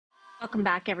Welcome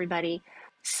back, everybody.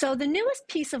 So the newest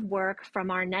piece of work from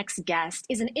our next guest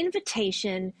is an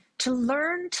invitation to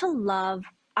learn to love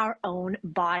our own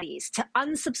bodies, to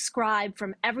unsubscribe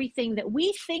from everything that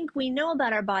we think we know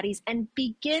about our bodies and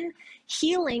begin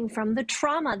healing from the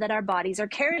trauma that our bodies are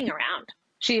carrying around.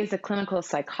 She is a clinical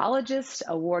psychologist,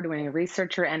 award-winning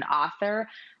researcher, and author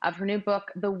of her new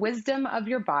book, The Wisdom of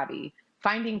Your Body: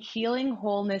 Finding Healing,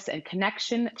 Wholeness, and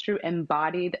Connection Through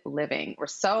Embodied Living. We're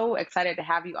so excited to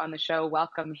have you on the show.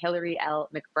 Welcome, Hillary L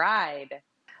McBride.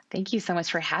 Thank you so much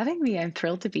for having me. I'm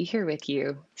thrilled to be here with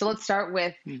you. So let's start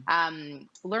with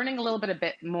learning a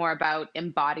bit more about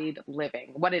embodied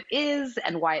living, what it is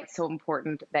and why it's so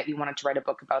important that you wanted to write a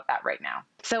book about that right now.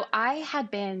 So I had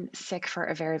been sick for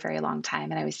a very, very long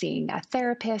time, and I was seeing a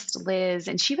therapist, Liz,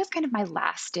 and she was kind of my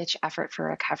last ditch effort for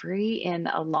recovery in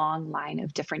a long line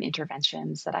of different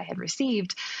interventions that I had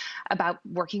received about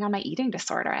working on my eating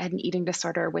disorder. I had an eating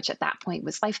disorder, which at that point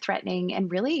was life-threatening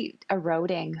and really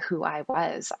eroding who I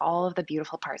was, all of the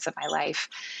beautiful parts of my life.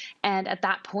 And at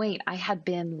that point, I had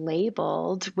been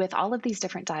labeled with all of these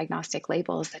different diagnostic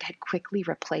labels that had quickly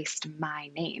replaced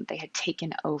my name. They had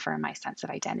taken over my sense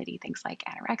of identity, things like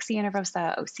anorexia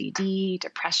nervosa, OCD,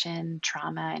 depression,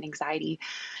 trauma, and anxiety.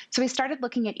 So I started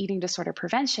looking at eating disorder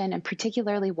prevention and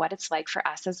particularly what it's like for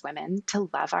us as women to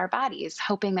love our bodies,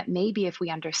 hoping that maybe if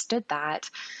we understood that,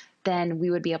 then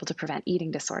we would be able to prevent eating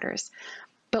disorders.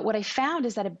 But what I found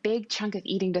is that a big chunk of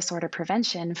eating disorder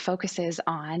prevention focuses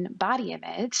on body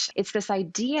image. It's this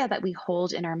idea that we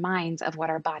hold in our minds of what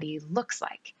our body looks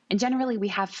like. And generally, we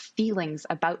have feelings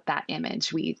about that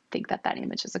image. We think that that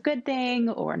image is a good thing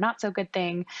or not so good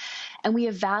thing. And we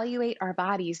evaluate our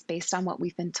bodies based on what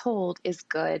we've been told is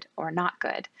good or not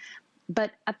good.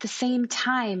 But at the same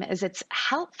time as it's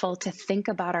helpful to think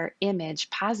about our image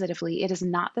positively, it is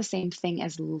not the same thing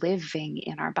as living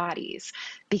in our bodies.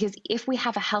 Because if we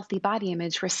have a healthy body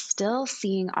image, we're still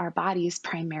seeing our bodies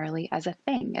primarily as a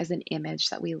thing, as an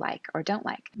image that we like or don't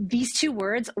like. These two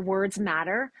words, words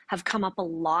matter, have come up a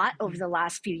lot over the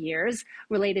last few years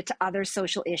related to other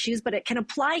social issues, but it can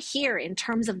apply here in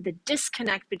terms of the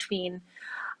disconnect between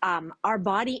our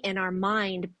body and our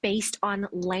mind based on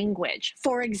language.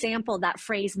 For example, that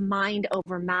phrase mind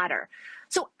over matter.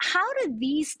 So how do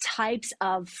these types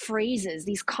of phrases,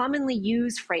 these commonly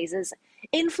used phrases,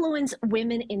 influence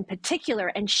women in particular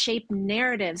and shape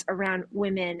narratives around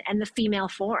women and the female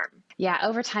form? Yeah,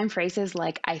 over time, phrases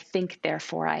like "I think,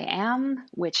 therefore I am,"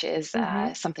 which is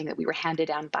something that we were handed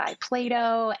down by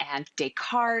Plato and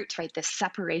Descartes, right? This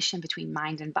separation between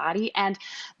mind and body, and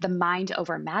the mind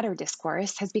over matter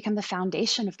discourse has become the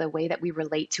foundation of the way that we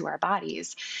relate to our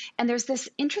bodies. And there's this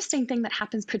interesting thing that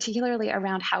happens particularly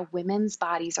around how women's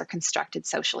bodies are constructed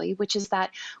socially, which is that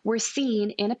we're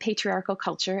seen in a patriarchal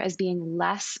culture as being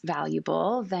less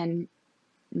valuable than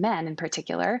men in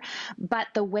particular, but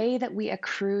the way that we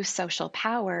accrue social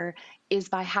power is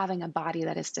by having a body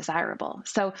that is desirable.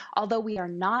 So although we are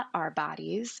not our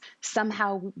bodies,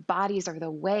 somehow bodies are the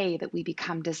way that we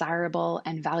become desirable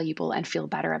and valuable and feel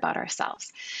better about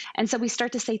ourselves. And so we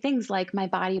start to say things like, my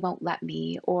body won't let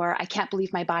me, or I can't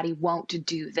believe my body won't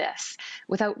do this,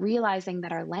 without realizing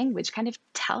that our language kind of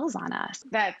tells on us.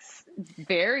 That's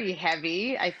very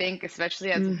heavy, I think,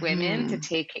 especially as women to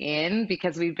take in,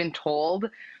 because we've been told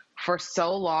for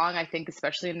so long, I think,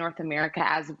 especially in North America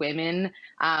as women,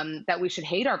 that we should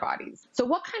hate our bodies. So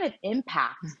what kind of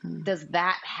impact does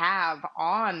that have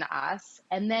on us?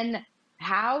 And then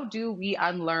how do we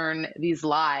unlearn these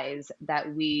lies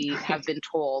that we have been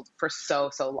told for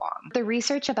so long? The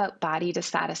research about body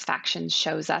dissatisfaction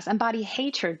shows us, and body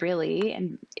hatred really,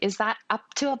 and is that up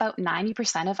to about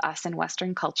 90% of us in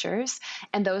Western cultures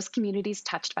and those communities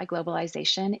touched by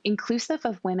globalization, inclusive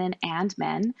of women and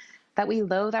men, that we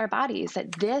loathe our bodies,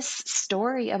 that this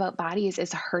story about bodies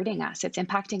is hurting us. It's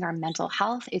impacting our mental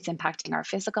health. It's impacting our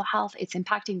physical health. It's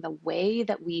impacting the way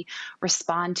that we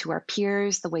respond to our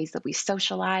peers, the ways that we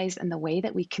socialize, and the way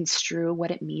that we construe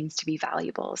what it means to be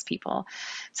valuable as people.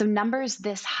 So numbers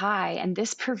this high and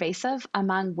this pervasive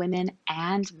among women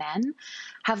and men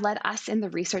have led us in the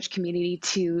research community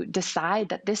to decide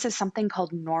that this is something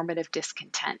called normative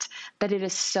discontent, that it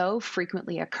is so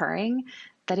frequently occurring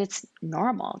that it's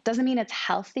normal. Doesn't mean it's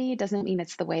healthy, doesn't mean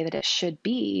it's the way that it should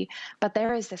be, but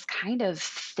there is this kind of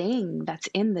thing that's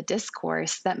in the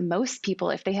discourse that most people,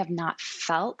 if they have not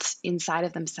felt inside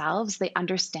of themselves, they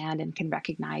understand and can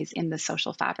recognize in the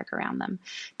social fabric around them.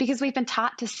 Because we've been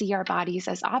taught to see our bodies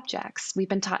as objects. We've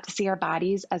been taught to see our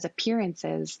bodies as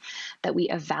appearances that we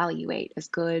evaluate as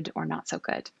good or not so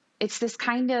good. It's this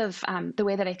kind of, the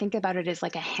way that I think about it is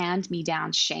like a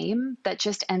hand-me-down shame that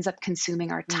just ends up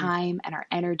consuming our time and our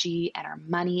energy and our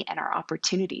money and our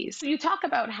opportunities. You talk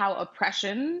about how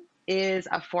oppression is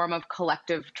a form of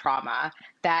collective trauma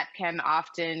that can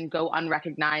often go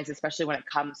unrecognized, especially when it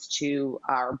comes to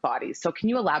our bodies. So can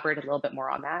you elaborate a little bit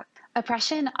more on that?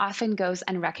 Oppression often goes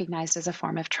unrecognized as a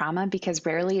form of trauma because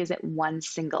rarely is it one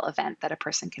single event that a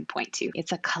person can point to.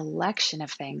 It's a collection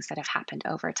of things that have happened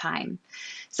over time.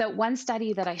 So one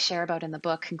study that I share about in the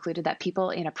book concluded that people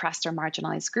in oppressed or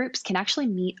marginalized groups can actually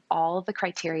meet all of the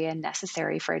criteria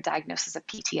necessary for a diagnosis of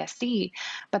PTSD,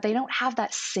 but they don't have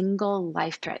that single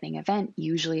life-threatening event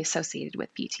usually associated with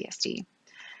PTSD.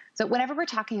 So whenever we're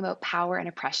talking about power and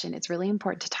oppression, it's really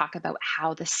important to talk about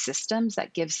how the systems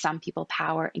that give some people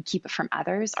power and keep it from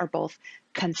others are both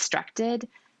constructed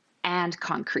and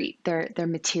concrete. They're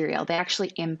material. They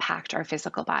actually impact our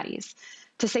physical bodies.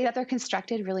 To say that they're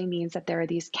constructed really means that there are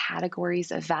these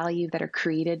categories of value that are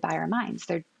created by our minds.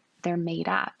 They're made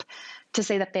up. To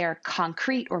say that they are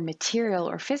concrete or material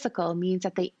or physical means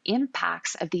that the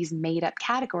impacts of these made up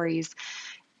categories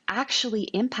actually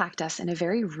impact us in a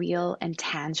very real and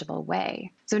tangible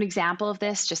way. So an example of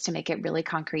this, just to make it really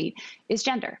concrete, is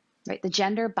gender, right? The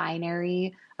gender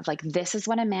binary of like, this is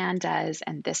what a man does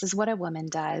and this is what a woman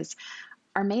does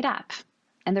are made up.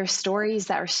 And there's stories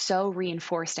that are so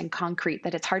reinforced and concrete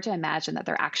that it's hard to imagine that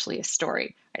they're actually a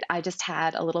story. Right? I just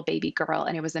had a little baby girl,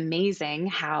 and it was amazing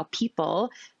how people,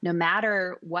 no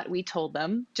matter what we told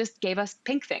them, just gave us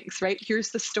pink things, right? Here's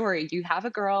the story. You have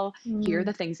a girl. Here are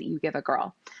the things that you give a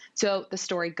girl. So the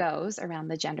story goes around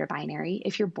the gender binary.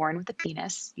 If you're born with a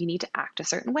penis, you need to act a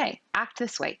certain way. Act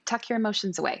this way. Tuck your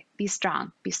emotions away. Be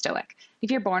strong. Be stoic. If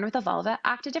you're born with a vulva,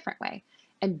 act a different way.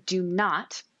 And do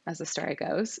not, as the story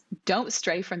goes, don't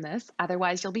stray from this.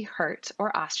 Otherwise, you'll be hurt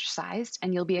or ostracized,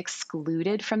 and you'll be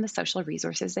excluded from the social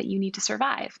resources that you need to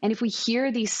survive. And if we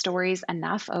hear these stories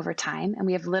enough over time, and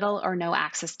we have little or no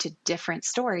access to different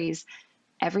stories,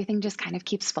 everything just kind of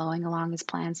keeps flowing along as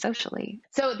planned socially.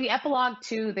 So the epilogue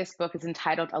to this book is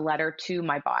entitled A Letter to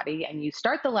My Body, and you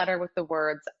start the letter with the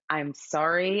words, "I'm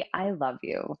sorry, I love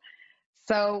you."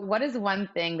 So what is one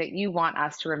thing that you want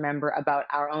us to remember about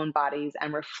our own bodies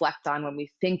and reflect on when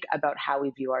we think about how we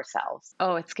view ourselves?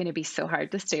 Oh, it's going to be so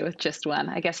hard to stay with just one.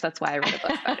 I guess that's why I wrote a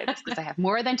book about it, is because I have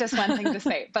more than just one thing to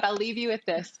say. But I'll leave you with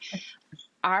this.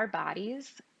 Our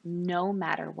bodies, no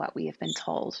matter what we have been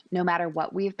told, no matter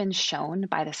what we have been shown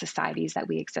by the societies that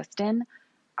we exist in,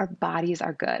 our bodies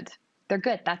are good. They're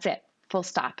good. That's it. Full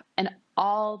stop. And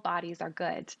all bodies are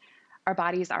good. Our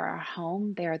bodies are our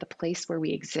home. They are the place where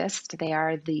we exist. They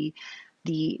are the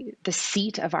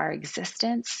seat of our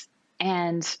existence.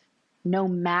 And no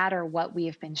matter what we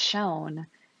have been shown,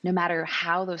 no matter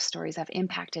how those stories have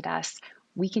impacted us,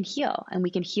 we can heal, and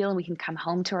we can heal, and we can come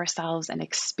home to ourselves and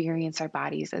experience our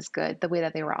bodies as good, the way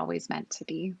that they were always meant to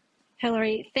be.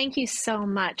 Hillary, thank you so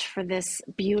much for this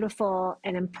beautiful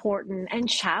and important and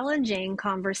challenging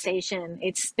conversation.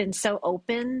 It's been so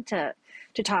open to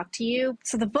talk to you.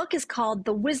 So the book is called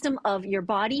The Wisdom of Your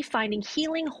Body, Finding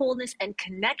Healing, Wholeness, and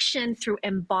Connection Through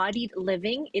Embodied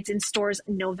Living. It's in stores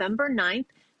November 9th.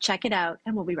 Check it out,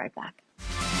 and we'll be right back.